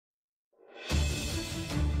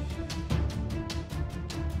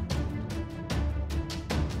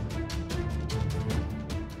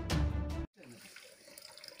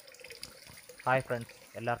Hi friends,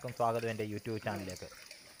 എല്ലാവർക്കും സ്വാഗതം എൻ്റെ യൂട്യൂബ് ചാനലിലേക്ക്.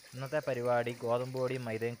 ഇന്നത്തെ പരിപാടി ഗോതമ്പ് പൊടിയും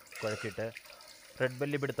മൈദയും കുഴച്ചിട്ട് ബ്രെഡ്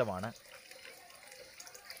ബെല്ലി പിടുത്തമാണ്.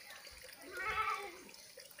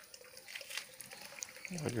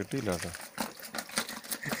 കിട്ടിയില്ല കേട്ടോ,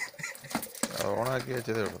 ഓണാക്കി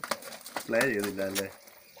വെച്ചതേ ഉള്ളൂ, പ്ലേ ചെയ്തില്ല അല്ലേ?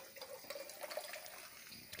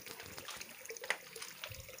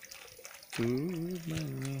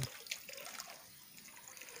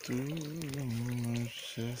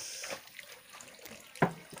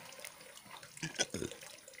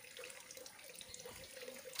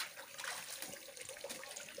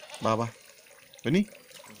 ബാബാ ബനി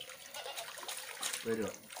വരുമോ?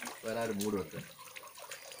 വരാറ് മൂട് വെക്ക്.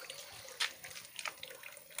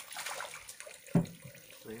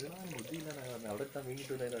 ബുദ്ധിയില്ലാതെ അവിടെ എത്താൻ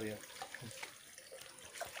വീട്ടിൽ അറിയാം.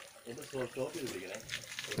 എന്റെ സ്റ്റോപ്പ് ചെയ്ത് പിടിക്കണേ,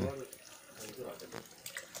 ഒരുപാട് മണിക്കൂറാക്കല്ലേ.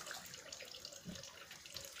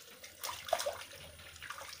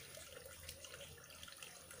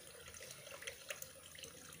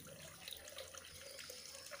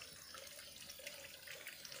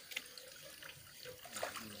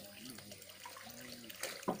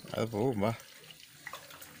 അത് പോവും. വാ,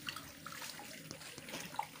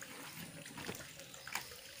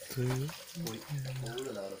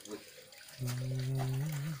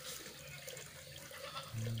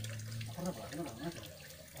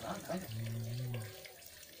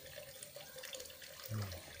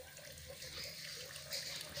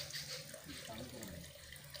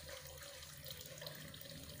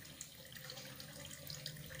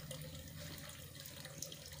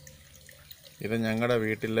 ഇത് ഞങ്ങളുടെ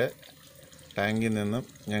വീട്ടിലെ ടാങ്കിൽ നിന്നും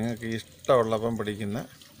ഞങ്ങൾക്ക് ഇഷ്ടമുള്ളപ്പം പിടിക്കുന്ന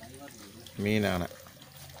മീനാണ്.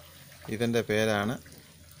 ഇതിൻ്റെ പേരാണ്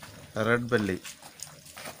റെഡ് ബെല്ലി.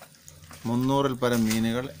 300-ൽ പരം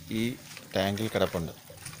മീനുകൾ ഈ ടാങ്കിൽ കിടപ്പുണ്ട്.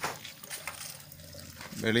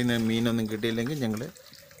 വെളിയിൽ നിന്ന് മീനൊന്നും കിട്ടിയില്ലെങ്കിൽ ഞങ്ങൾ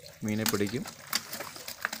മീനെ പിടിക്കും,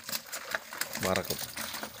 വറക്കും.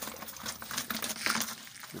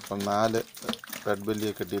 ഇപ്പം 4 റെഡ്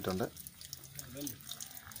ബെല്ലിയെ കിട്ടിയിട്ടുണ്ട്.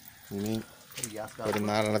 ഇനി ഒരു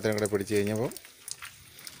 4 എണ്ണത്തിനും കൂടെ പിടിച്ച് കഴിഞ്ഞപ്പോൾ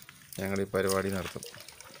ഞങ്ങൾ ഈ പരിപാടി നടത്തും.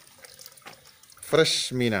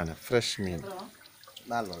 ഫ്രഷ് മീനാണ്, ഫ്രഷ് മീൻ.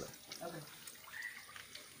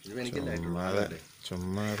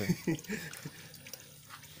 ചുമ്മാതെ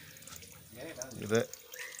ഇത്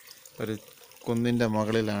ഒരു കുന്നിൻ്റെ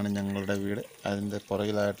മുകളിലാണ് ഞങ്ങളുടെ വീട്. അതിൻ്റെ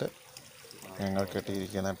പുറകിലായിട്ട് ഞങ്ങൾ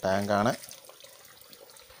കെട്ടിയിരിക്കുന്ന ടാങ്കാണ്.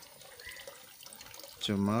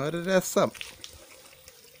 ചുമ്മാ ഒരു രസം.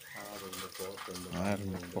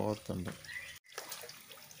 പോത്തുണ്ട്.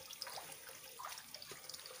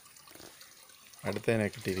 അടുത്തതിനെ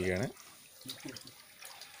കിട്ടിയിരിക്കുകയാണ്.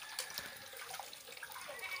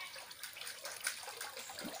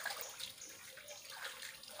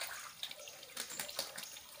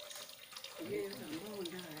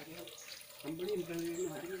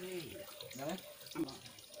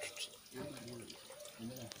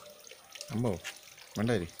 അമ്പോ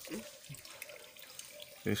വേണ്ടായി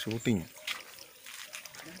ഷൂട്ടിങ്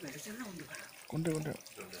കൊണ്ട്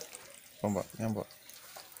പോകാം. ഞാൻ പോവാം.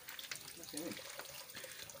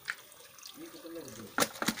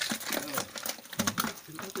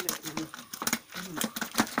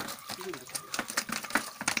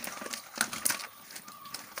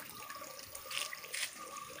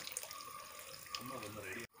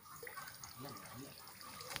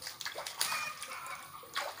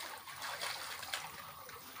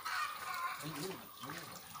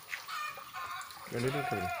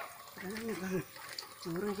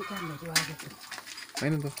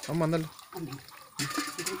 അതിനെന്തോ അമ്മ വന്നല്ലോ.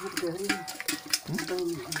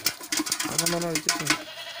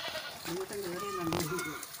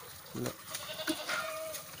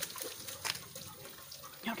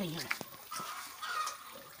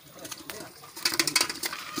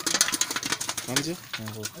 കാണിച്ച്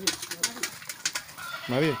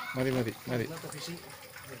മതി.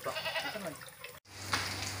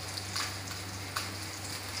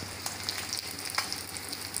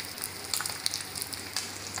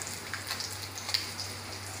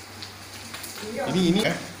 ഇനി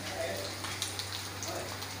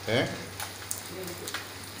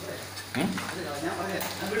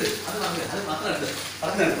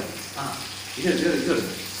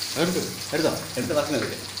എടുത്ത് പറഞ്ഞത്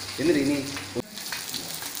എന്നിട്ട് ഇനി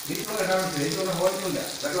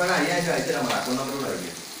 5000 അയച്ചു അക്കൗണ്ട് നമ്പർ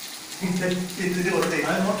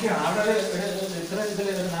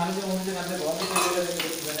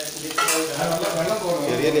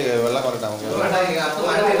ചെറിയ വെള്ളം പറഞ്ഞിട്ടാ